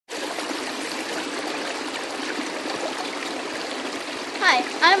Hi,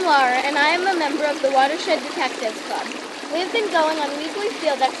 I'm Laura, and I am a member of the Watershed Detectives Club. We've been going on weekly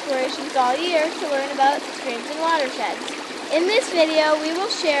field explorations all year to learn about streams and watersheds. In this video, we will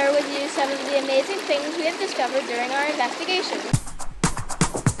share with you some of the amazing things we have discovered during our investigations.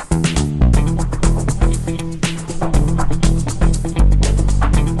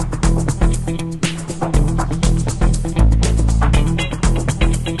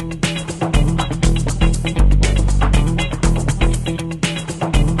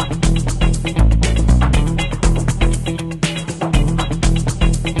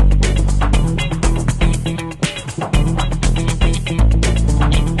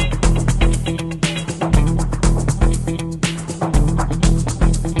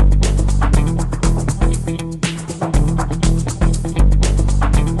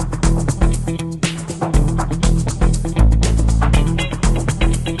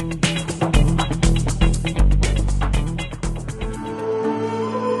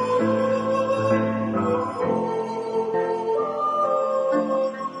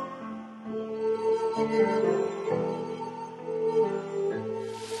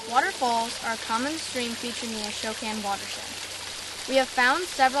 Waterfalls are a common stream featured in the Ashokan watershed. We have found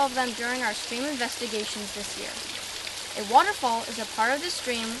several of them during our stream investigations this year. A waterfall is a part of the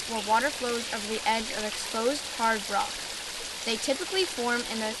stream where water flows over the edge of exposed hard rock. They typically form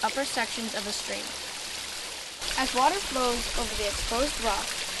in the upper sections of a stream. As water flows over the exposed rock,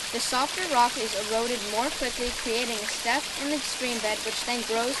 the softer rock is eroded more quickly, creating a step in the stream bed which then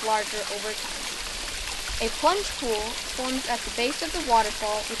grows larger over time. A plunge pool forms at the base of the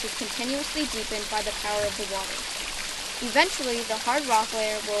waterfall, which is continuously deepened by the power of the water. Eventually, the hard rock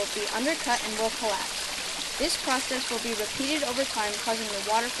layer will be undercut and will collapse. This process will be repeated over time, causing the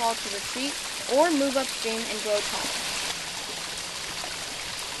waterfall to retreat or move upstream and grow taller.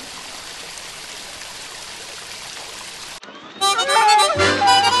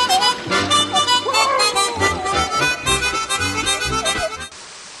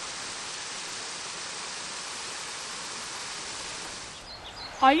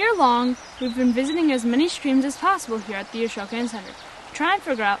 All year long, we've been visiting as many streams as possible here at the Ashokan Center to try and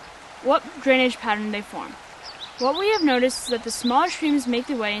figure out what drainage pattern they form. What we have noticed is that the smaller streams make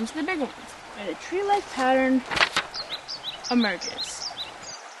their way into the bigger ones, and a tree-like pattern emerges.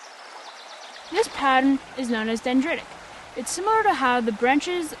 This pattern is known as dendritic. It's similar to how the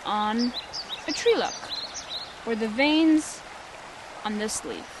branches on a tree look, or the veins on this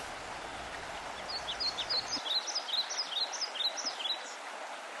leaf.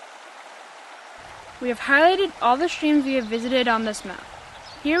 We have highlighted all the streams we have visited on this map.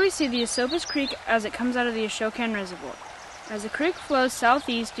 Here we see the Esopus Creek as it comes out of the Ashokan Reservoir. As the creek flows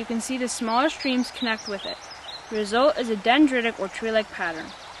southeast, you can see the smaller streams connect with it. The result is a dendritic or tree-like pattern.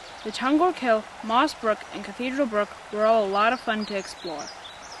 The Tungor Hill, Moss Brook, and Cathedral Brook were all a lot of fun to explore.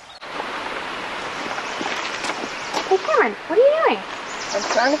 Hey Cameron, what are you doing? I'm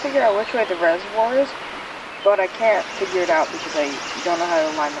trying to figure out which way the reservoir is, but I can't figure it out because I don't know how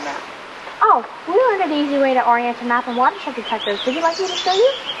to line the map. Oh, we learned an easy way to orient a map in Watershed Detectives. Would you like me to show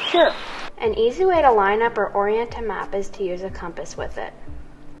you? Sure. An easy way to line up or orient a map is to use a compass with it.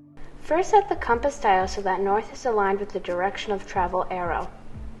 First, set the compass dial so that north is aligned with the direction of travel arrow.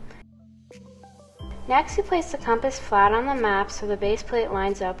 Next, you place the compass flat on the map so the base plate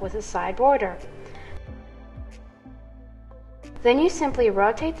lines up with the side border. Then you simply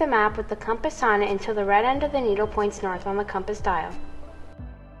rotate the map with the compass on it until the red end of the needle points north on the compass dial.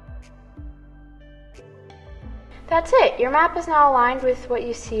 That's it. Your map is now aligned with what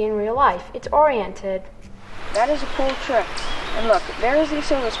you see in real life. It's oriented. That is a cool trick. And look, there is the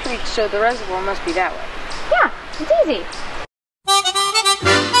Esopus Creek, so the reservoir must be that way. Yeah, it's easy.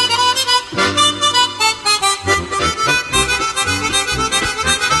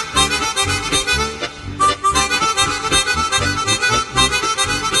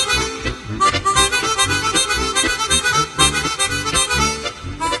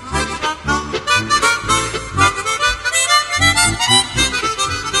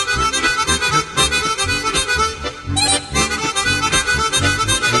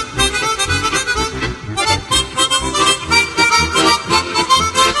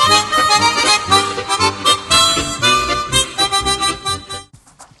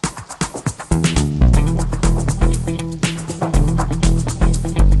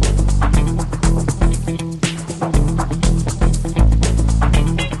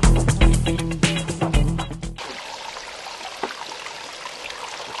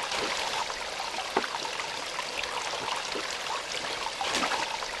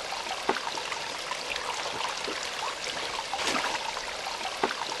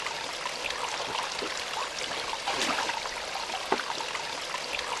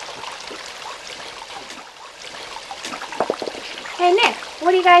 Hey Nick,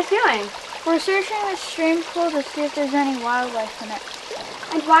 what are you guys doing? We're searching the stream pool to see if there's any wildlife in it.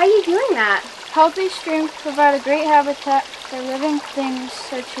 And why are you doing that? Healthy streams provide a great habitat for living things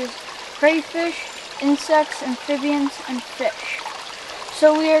such as crayfish, insects, amphibians, and fish.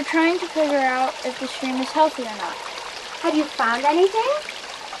 So we are trying to figure out if the stream is healthy or not. Have you found anything?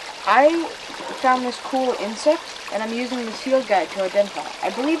 I found this cool insect, and I'm using this field guide to identify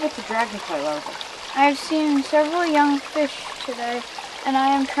it. I believe it's a dragonfly larva. I have seen several young fish today, and I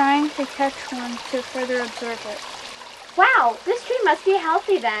am trying to catch one to further observe it. Wow, this stream must be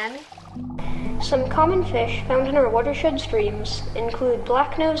healthy then. Some common fish found in our watershed streams include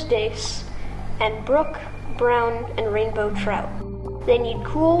black-nosed dace and brook, brown, and rainbow trout. They need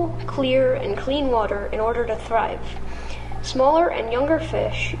cool, clear, and clean water in order to thrive. Smaller and younger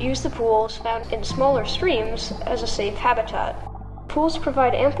fish use the pools found in smaller streams as a safe habitat. Pools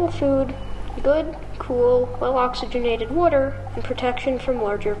provide ample food, good, cool, well-oxygenated water, and protection from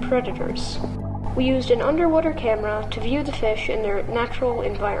larger predators. We used an underwater camera to view the fish in their natural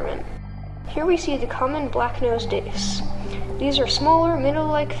environment. Here we see the common black-nosed dace. These are smaller,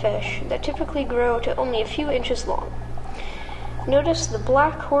 minnow-like fish that typically grow to only a few inches long. Notice the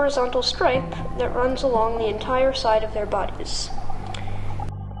black horizontal stripe that runs along the entire side of their bodies.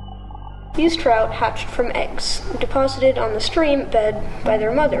 These trout hatched from eggs, deposited on the stream bed by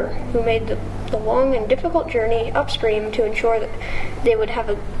their mother, who made the long and difficult journey upstream to ensure that they would have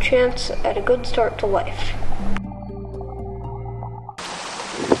a chance at a good start to life.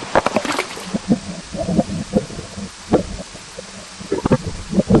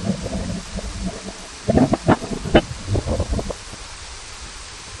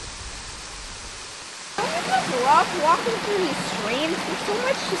 Walking through these streams, there's so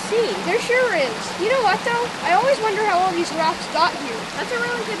much to see. There sure is. You know what though? I always wonder how all these rocks got here. That's a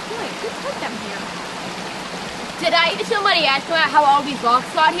really good point. Who put them here? Did I hear somebody ask about how all these rocks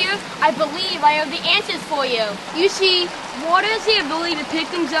got here? I believe I have the answers for you. You see, water has the ability to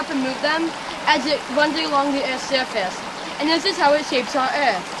pick things up and move them as it runs along the Earth's surface. And this is how it shapes our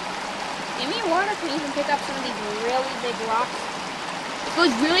Earth. You mean water can even pick up some of these really big rocks?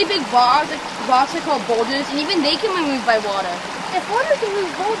 Those really big rocks are called boulders, and even they can be moved by water. If water can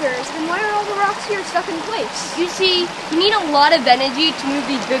move boulders, then why are all the rocks here stuck in place? You see, you need a lot of energy to move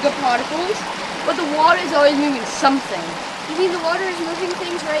these bigger particles, but the water is always moving something. You mean the water is moving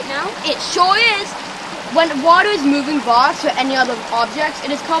things right now? It sure is. When water is moving rocks or any other objects,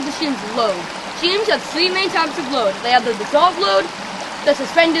 it is called the stream's load. Streams have three main types of load. They have the dissolved load, the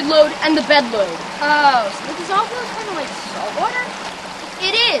suspended load, and the bed load. Oh, so the dissolved load is kind of like salt water?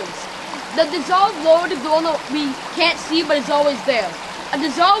 It is. The dissolved load is the one that we can't see, but it's always there. A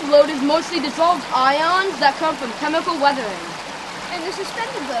dissolved load is mostly dissolved ions that come from chemical weathering. And the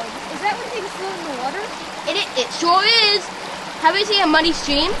suspended load, is that when things float in the water? It sure is. Have you seen a muddy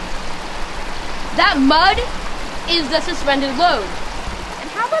stream? That mud is the suspended load. And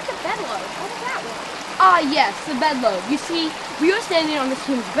how about the bed load? How does that work? Ah, yes, the bed load. You see, we are standing on the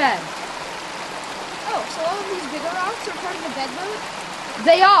stream's bed. Oh, so all of these bigger rocks are part of the bed load?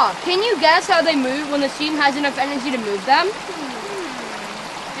 They are. Can you guess how they move when the stream has enough energy to move them?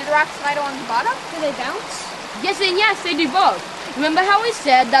 Do the rocks slide along the bottom? Do they bounce? Yes and yes, they do both. Remember how we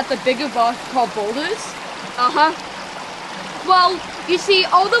said that the bigger rocks are called boulders? Uh-huh. Well, you see,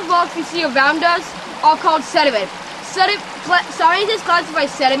 all the rocks we see around us are called sediment. Scientists classify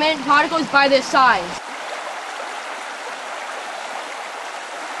sediment particles by their size.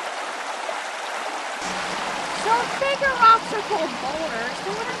 So if bigger rocks are called boulders,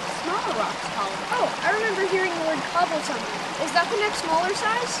 then what are the smaller rocks called? Oh, I remember hearing the word cobble somewhere. Is that the next smaller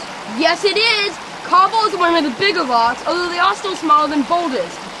size? Yes, it is. Cobble is one of the bigger rocks, although they are still smaller than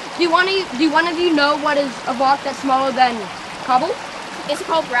boulders. Do one of you know what is a rock that's smaller than cobble? Is it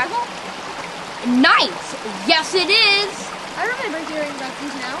called gravel? Nice. Yes, it is. I remember hearing about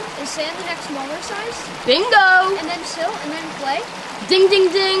these now. Is sand the next smaller size? Bingo. And then silt, and then clay? Ding, ding,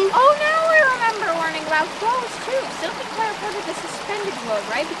 ding. Oh, now I remember learning about those too. Silt and clay are part of the suspended load,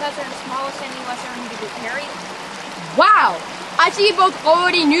 right? Because they're the smallest and less energy to be carried. Wow. I see you both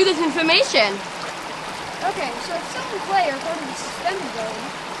already knew this information. Okay, so if silt and clay are part of the suspended load,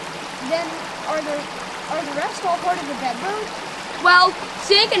 then are the rest all part of the bed load? Well,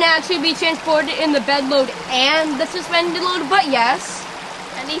 sand can actually be transported in the bed load and the suspended load, but yes.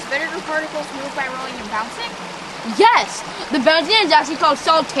 And these bigger particles move by rolling and bouncing? Yes! The bouncing is actually called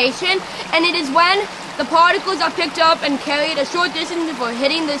saltation, and it is when the particles are picked up and carried a short distance before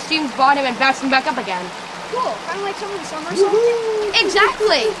hitting the stream's bottom and bouncing back up again. Cool, kind of like someone somersaulting?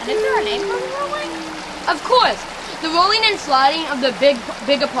 Exactly! And is there a name for the rolling? Of course! The rolling and sliding of the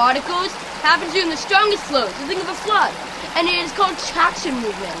bigger particles happens during the strongest flows. So think of a flood. and it is called traction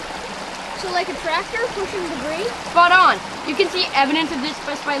movement. So like a tractor pushing debris? Spot on. You can see evidence of this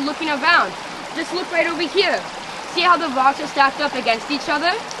just by looking around. Just look right over here. See how the rocks are stacked up against each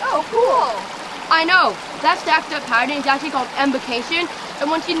other? Oh, cool. I know. That stacked up pattern is actually called embocation, and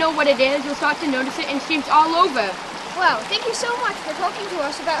once you know what it is, you'll start to notice it in streams all over. Wow, thank you so much for talking to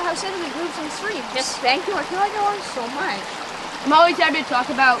us about how sediment moves in streams. Yes, thank you. I feel like I learned so much. I'm always happy to talk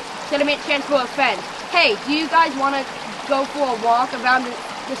about sediment transfer of friends. Hey, do you guys want to go for a walk around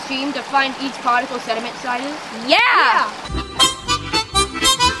the stream to find each particle sediment size is? Yeah!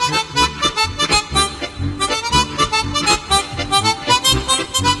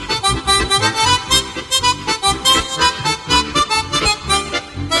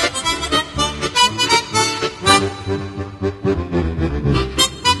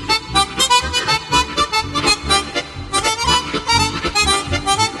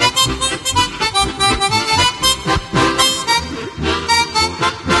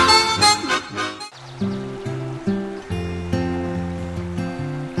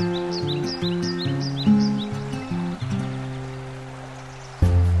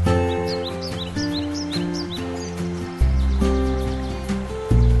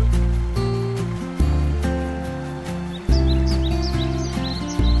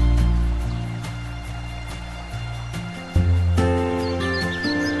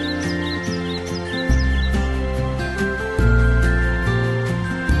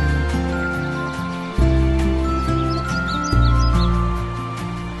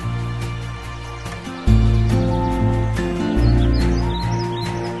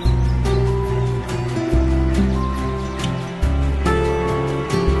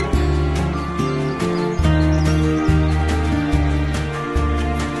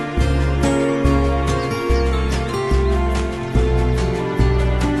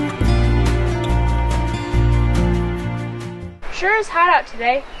 Sure is hot out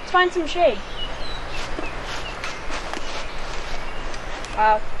today. Let's find some shade.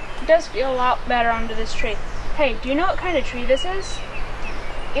 Wow, it does feel a lot better under this tree. Hey, do you know what kind of tree this is?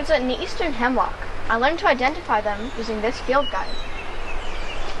 It's an eastern hemlock. I learned to identify them using this field guide.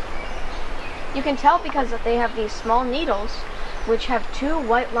 You can tell because that they have these small needles, which have 2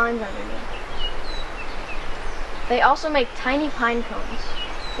 white lines underneath. They also make tiny pine cones.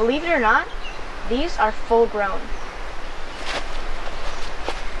 Believe it or not, these are full grown.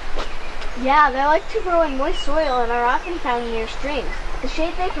 Yeah, they like to grow in moist soil and are often found near streams. The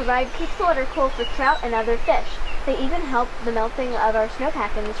shade they provide keeps the water cool for trout and other fish. They even help the melting of our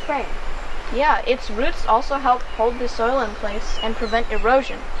snowpack in the spring. Yeah, its roots also help hold the soil in place and prevent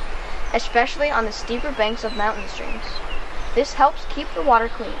erosion, especially on the steeper banks of mountain streams. This helps keep the water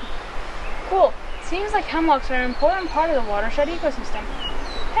clean. Cool. Seems like hemlocks are an important part of the watershed ecosystem.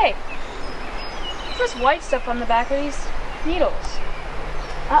 Hey, what's this white stuff on the back of these needles?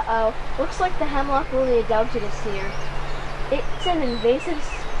 Uh-oh, looks like the hemlock woolly adelgid is here. It's an invasive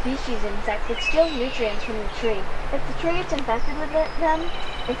species insect that steals nutrients from the tree. If the tree gets infected with them,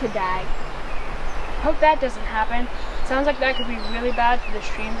 it could die. Hope that doesn't happen. Sounds like that could be really bad for the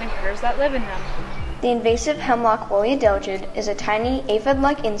streams and critters that live in them. The invasive hemlock woolly adelgid is a tiny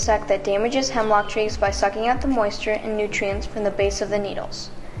aphid-like insect that damages hemlock trees by sucking out the moisture and nutrients from the base of the needles.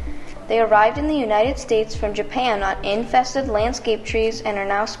 They arrived in the United States from Japan on infested landscape trees and are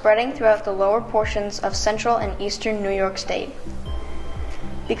now spreading throughout the lower portions of central and eastern New York State.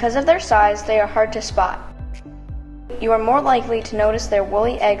 Because of their size, they are hard to spot. You are more likely to notice their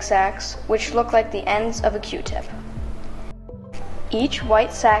woolly egg sacs, which look like the ends of a Q-tip. Each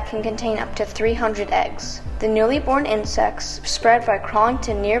white sac can contain up to 300 eggs. The newly born insects spread by crawling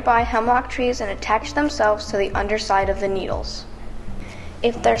to nearby hemlock trees and attach themselves to the underside of the needles.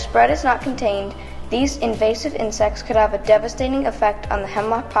 If their spread is not contained, these invasive insects could have a devastating effect on the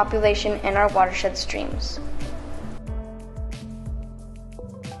hemlock population in our watershed streams.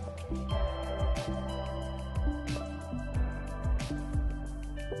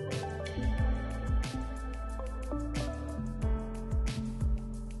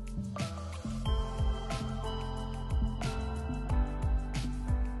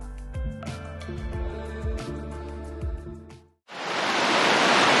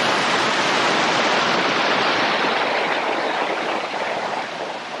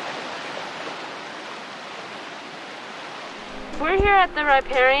 We're here at the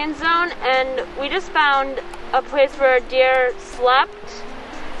Riparian zone, and we just found a place where a deer slept.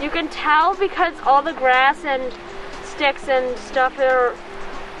 You can tell because all the grass and sticks and stuff are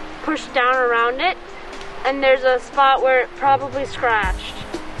pushed down around it, and there's a spot where it probably scratched.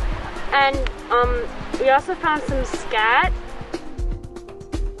 And we also found some scat.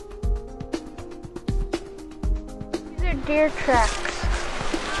 These are deer tracks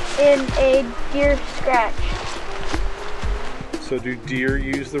and a deer scratch. So do deer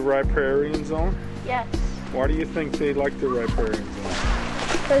use the Riparian zone? Yes, Why do you think they like the Riparian zone?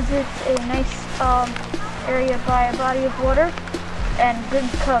 because it's a nice area by a body of water and good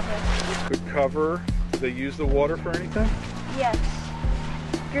cover. Good cover. Do they use the water for anything? Yes.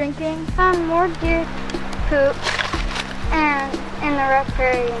 Drinking. Found more deer poop and in the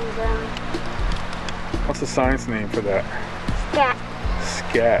riparian zone. What's the science name for that? Scat.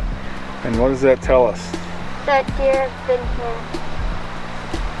 Scat. And what does that tell us? That deer have been here.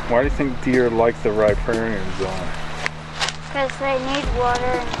 Why do you think deer like the riparian zone? Because they need water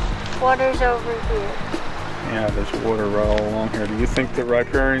and water's over here. Yeah, there's water right all along here. Do you think the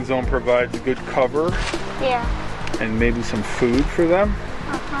riparian zone provides good cover Yeah. and maybe some food for them?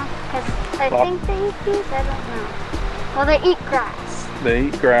 Because I think they eat these, I don't know. Well, they eat grass. They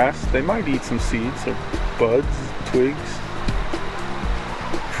eat grass. They might eat some seeds or buds, twigs,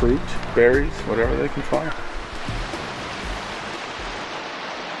 fruit, berries, whatever they can find.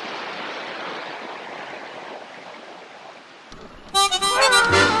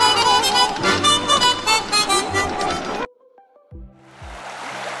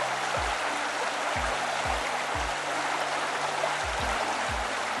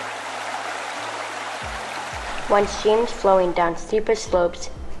 When streams flowing down steeper slopes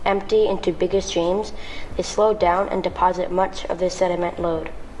empty into bigger streams, they slow down and deposit much of their sediment load.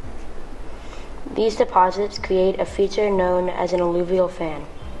 These deposits create a feature known as an alluvial fan.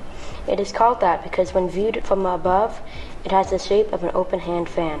 It is called that because when viewed from above, it has the shape of an open-hand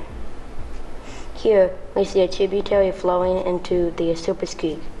fan. Here, we see a tributary flowing into the Esopus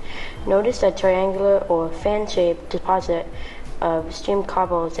Creek. Notice the triangular or fan-shaped deposit of stream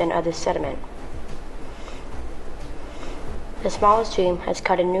cobbles and other sediment. The smallest stream has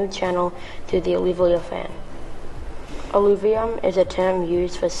cut a new channel through the alluvial fan. Alluvium is a term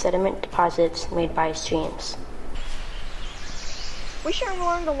used for sediment deposits made by streams. We sure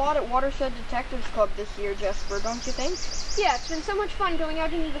learned a lot at Watershed Detectives Club this year, Jesper, don't you think? Yeah, it's been so much fun going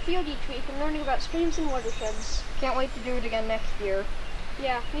out into the field each week and learning about streams and watersheds. Can't wait to do it again next year.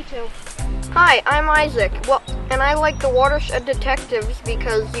 Yeah, me too. Hi, I'm Isaac. Well, and I like the Watershed Detectives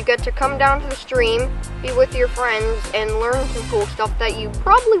because you get to come down to the stream, be with your friends, and learn some cool stuff that you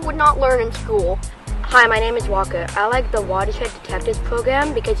probably would not learn in school. Hi, my name is Walker. I like the Watershed Detectives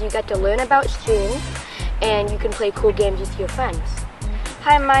program because you get to learn about streams and you can play cool games with your friends.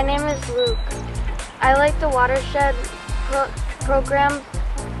 Hi, my name is Luke. I like the Watershed program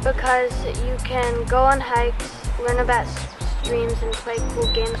because you can go on hikes, learn about streams, and play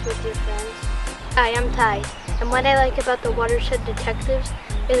cool games with your friends. Hi, I'm Ty, and what I like about the Watershed Detectives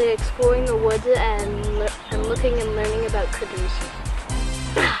is exploring the woods and looking and learning about critters.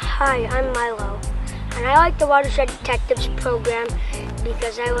 Hi, I'm Milo, and I like the Watershed Detectives program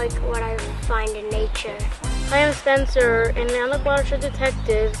because I like what I find in nature. Hi, I'm Spencer, and I like Watershed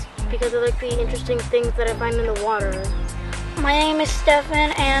Detectives because I like the interesting things that I find in the water. My name is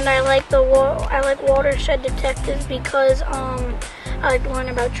Stefan, and I like Watershed Detectives because I learn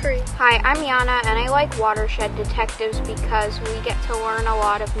about trees. Hi, I'm Yana, and I like Watershed Detectives because we get to learn a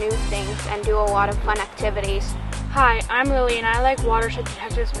lot of new things and do a lot of fun activities. Hi, I'm Lily, and I like Watershed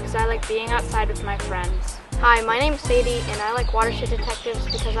Detectives because I like being outside with my friends. Hi, my name's Sadie, and I like Watershed Detectives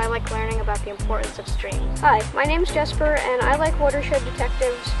because I like learning about the importance of streams. Hi, my name's Jesper, and I like Watershed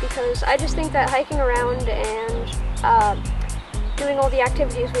Detectives because I just think that hiking around and doing all the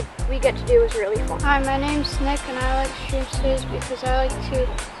activities we get to do is really fun. Hi, my name's Nick, and I like stream studies because I like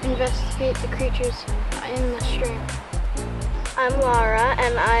to investigate the creatures in the stream. I'm Laura,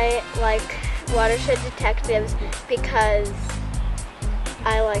 and I like Watershed Detectives because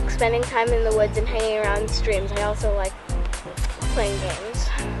I like spending time in the woods and hanging around streams. I also like playing games.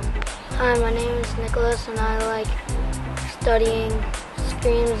 Hi, my name is Nicholas, and I like studying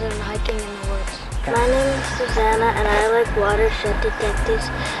streams and hiking in the woods. My name is Susanna, and I like Watershed Detectives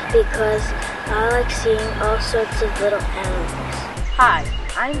because I like seeing all sorts of little animals. Hi,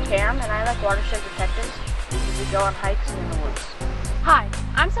 I'm Cam, and I like Watershed Detectives because we go on hikes in the woods. Hi,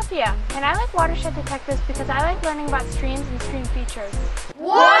 I'm Sophia, and I like Watershed Detectives because I like learning about streams and stream features.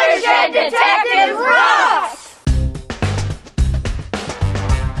 Watershed Detectives rocks!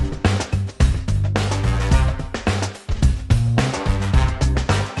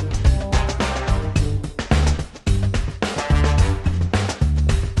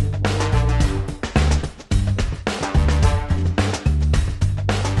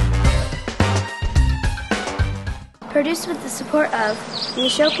 Produced with the support of the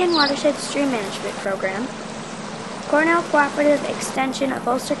Ashokan Watershed Stream Management Program, Cornell Cooperative Extension of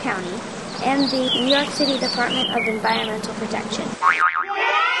Ulster County, and the New York City Department of Environmental Protection.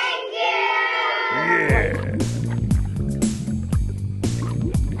 Yeah.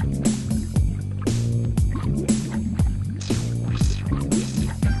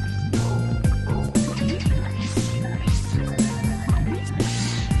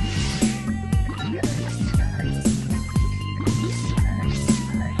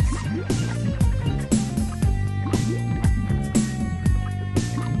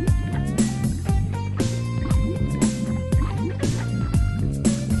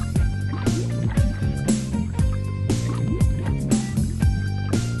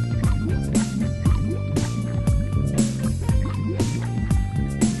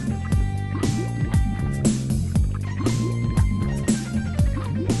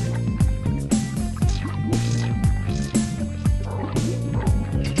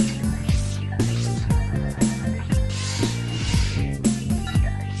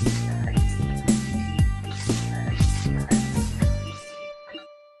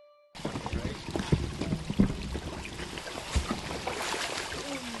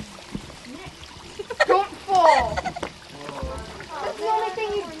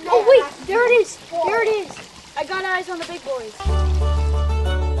 Oh wait, there it is! There it is! I got eyes on the big boys.